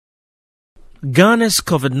Ghana's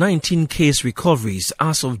COVID-19 case recoveries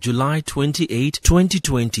as of July 28,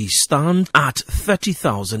 2020 stand at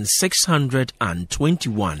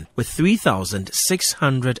 30,621 with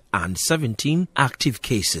 3,617 active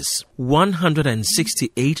cases.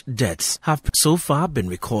 168 deaths have so far been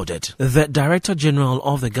recorded. The Director General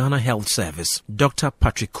of the Ghana Health Service, Dr.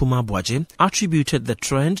 Patrick Kumar-Boaje, attributed the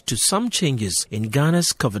trend to some changes in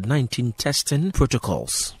Ghana's COVID-19 testing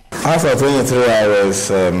protocols. As of 23 hours,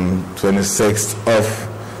 26th of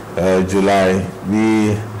July,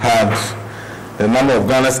 we had the number of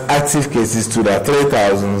Ghana's active cases to the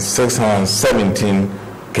 3,617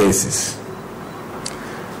 cases.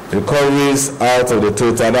 Recoveries out of the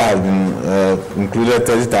total that has been included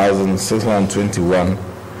 30,621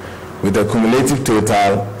 with a cumulative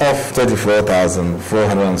total of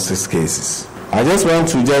 34,406 cases. I just want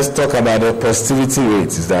to talk about the positivity rate.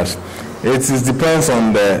 Is that it depends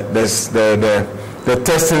on the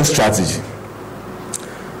testing strategy.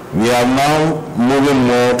 We are now moving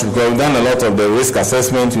more to, because we've done a lot of the risk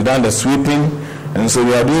assessment, we've done the sweeping, and so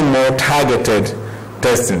we are doing more targeted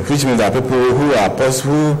testing, which means that people who are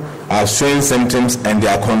showing symptoms and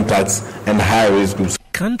their contacts and high-risk groups.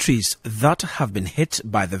 Countries that have been hit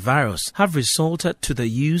by the virus have resorted to the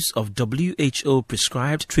use of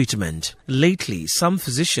WHO-prescribed treatment. Lately, some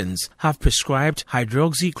physicians have prescribed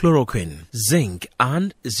hydroxychloroquine, zinc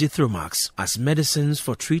and Zithromax as medicines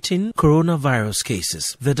for treating coronavirus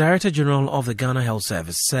cases. The Director General of the Ghana Health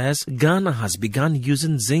Service says Ghana has begun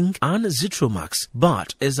using zinc and Zithromax,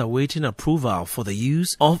 but is awaiting approval for the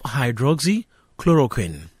use of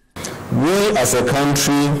hydroxychloroquine. We as a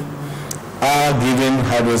country are giving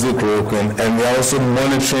hydroxychloroquine, and we are also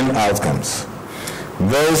monitoring outcomes.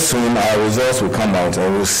 Very soon our results will come out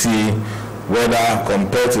and we'll see whether,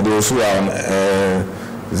 compared to those who are on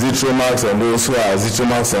Zithromax and those who are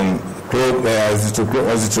Zithromax and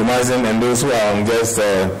Zithromycin and those who are on just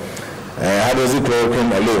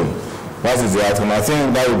hydroxychloroquine alone, what is the outcome? I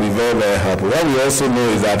think that will be very, very helpful. What we also know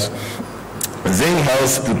is that zinc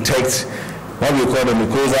helps protect what we call the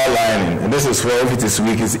mucosal lining, and this is where if it is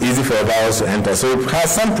weak, it's easy for a virus to enter. So it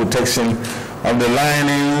has some protection of the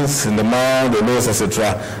linings in the mouth, the nose,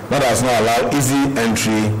 etc. That does not allow easy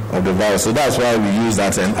entry of the virus. So that's why we use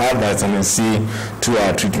that and add vitamin C to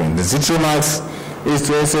our treatment. The Zithromax is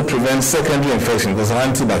to also prevent secondary infection because it's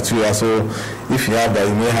antibacterial. So if you have that,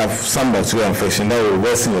 you may have some bacterial infection that will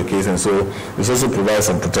worsen your case, and so it also provides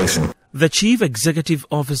some protection. The Chief Executive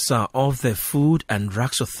Officer of the Food and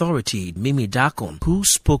Drugs Authority, Mimi Dakon, who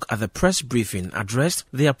spoke at the press briefing, addressed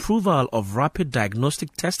the approval of rapid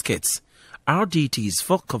diagnostic test kits, RDTs,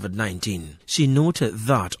 for COVID-19. She noted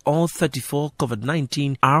that all 34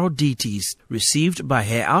 COVID-19 RDTs received by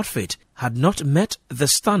her outfit had not met the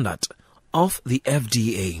standard of the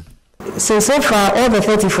FDA. So far, all the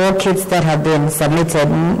 34 kits that have been submitted,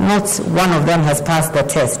 not one of them has passed the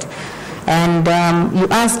test. And you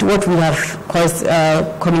asked what we have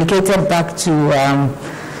communicated back to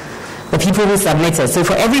the people who submitted. So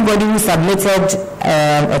for everybody who submitted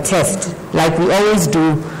a test, like we always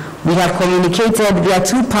do, we have communicated. There are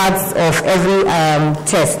two parts of every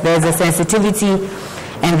test. There's a sensitivity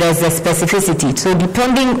and there's a specificity. So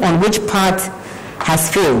depending on which part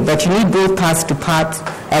has failed, but you need both parts to pass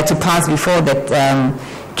before the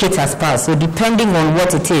kit has passed. So depending on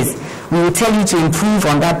what it is, we will tell you to improve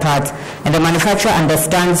on that part, and the manufacturer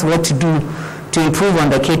understands what to do to improve on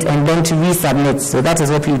the kit and then to resubmit. So that is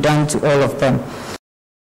what we've done to all of them.